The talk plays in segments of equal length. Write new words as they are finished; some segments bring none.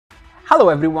Hello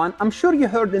everyone, I'm sure you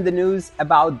heard in the news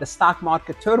about the stock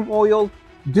market turmoil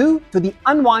due to the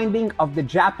unwinding of the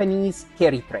Japanese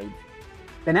carry trade.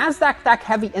 The Nasdaq Tech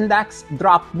Heavy Index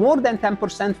dropped more than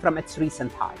 10% from its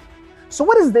recent high. So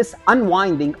what is this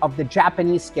unwinding of the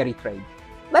Japanese carry trade?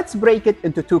 Let's break it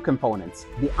into two components,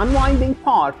 the unwinding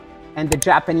part and the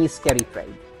Japanese carry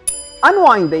trade.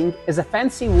 Unwinding is a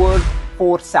fancy word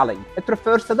for selling. It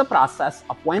refers to the process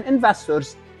of when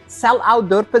investors sell out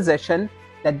their position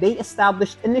that they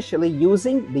established initially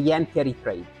using the yen carry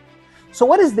trade. So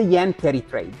what is the yen carry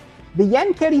trade? The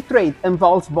yen carry trade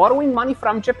involves borrowing money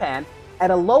from Japan at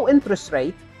a low interest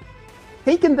rate,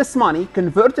 taking this money,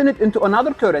 converting it into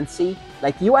another currency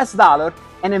like US dollar,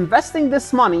 and investing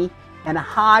this money in a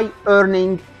high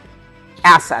earning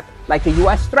asset like a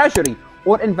US treasury,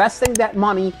 or investing that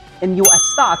money in US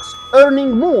stocks,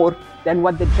 earning more than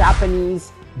what the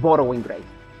Japanese borrowing rate.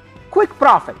 Quick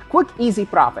profit, quick easy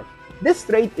profit. This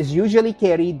trade is usually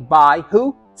carried by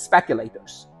who?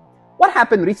 Speculators. What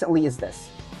happened recently is this.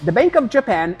 The Bank of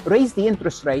Japan raised the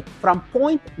interest rate from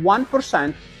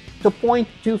 0.1% to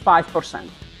 0.25%.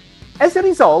 As a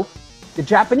result, the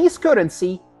Japanese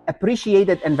currency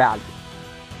appreciated in value.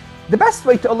 The best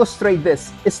way to illustrate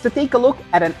this is to take a look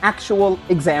at an actual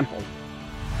example.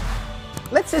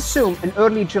 Let's assume in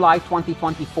early July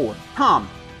 2024, Tom,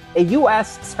 a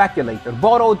US speculator,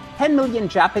 borrowed 10 million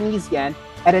Japanese yen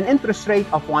at an interest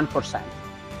rate of 1%.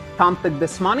 Tom took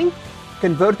this money,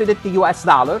 converted it to US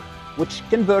dollar, which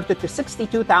converted to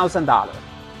 $62,000.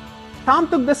 Tom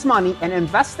took this money and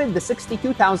invested the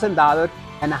 $62,000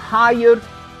 in a higher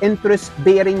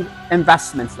interest-bearing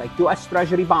investments like US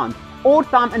Treasury bond, or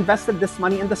Tom invested this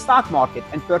money in the stock market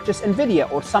and purchased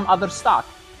Nvidia or some other stock,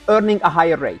 earning a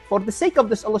higher rate. For the sake of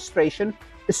this illustration,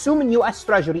 assuming US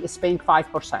Treasury is paying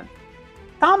 5%.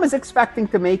 Tom is expecting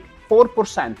to make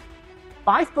 4%.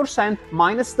 5%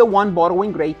 minus the 1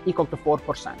 borrowing rate equal to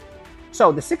 4%.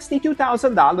 So the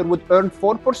 $62,000 would earn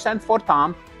 4% for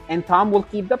Tom, and Tom will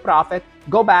keep the profit,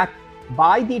 go back,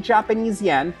 buy the Japanese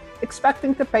yen,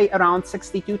 expecting to pay around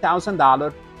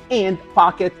 $62,000 and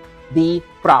pocket the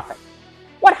profit.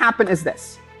 What happened is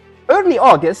this. Early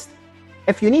August,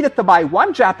 if you needed to buy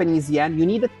 1 Japanese yen, you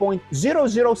needed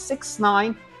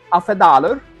 0.0069 of a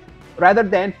dollar rather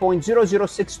than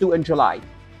 0.0062 in July.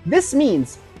 This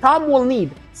means Tom will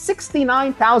need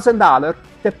 $69,000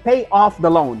 to pay off the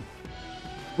loan.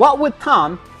 What would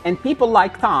Tom and people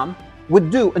like Tom would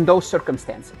do in those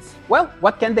circumstances? Well,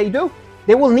 what can they do?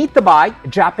 They will need to buy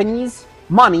Japanese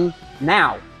money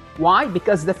now. Why?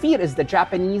 Because the fear is the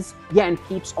Japanese yen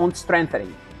keeps on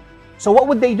strengthening. So what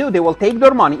would they do? They will take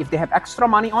their money, if they have extra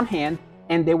money on hand,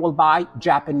 and they will buy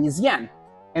Japanese yen.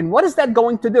 And what is that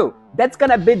going to do? That's going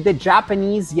to bid the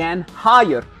Japanese yen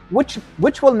higher,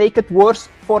 which will make it worse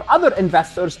for other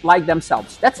investors like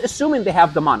themselves. That's assuming they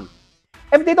have the money.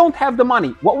 If they don't have the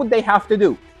money, what would they have to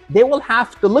do? They will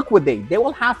have to liquidate. They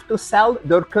will have to sell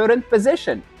their current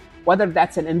position, whether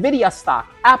that's an Nvidia stock,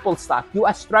 Apple stock,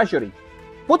 US Treasury,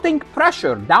 putting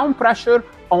pressure, down pressure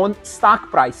on stock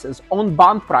prices, on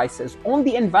bond prices, on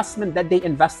the investment that they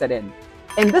invested in.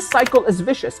 And this cycle is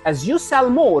vicious. As you sell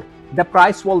more, the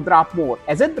price will drop more.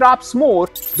 As it drops more,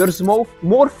 there's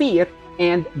more fear,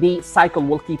 and the cycle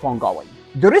will keep on going.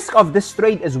 The risk of this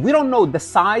trade is we don't know the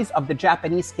size of the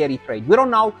Japanese carry trade. We don't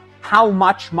know how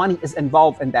much money is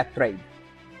involved in that trade.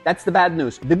 That's the bad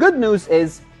news. The good news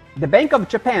is the Bank of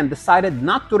Japan decided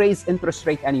not to raise interest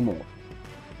rate anymore.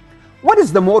 What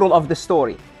is the moral of the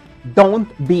story? Don't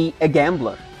be a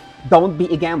gambler. Don't be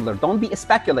a gambler. Don't be a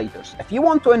speculator. If you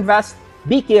want to invest,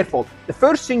 be careful. The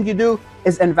first thing you do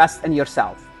is invest in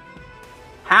yourself.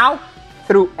 How?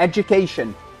 Through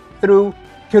education, through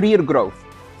career growth,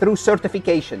 through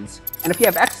certifications. And if you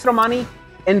have extra money,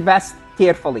 invest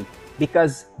carefully,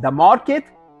 because the market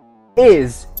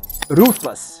is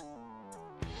ruthless.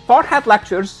 Farhat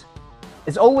Lectures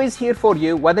is always here for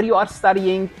you, whether you are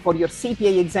studying for your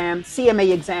CPA exam,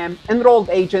 CMA exam, enrolled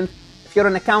agent, if you're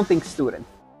an accounting student.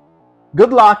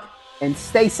 Good luck and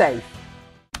stay safe.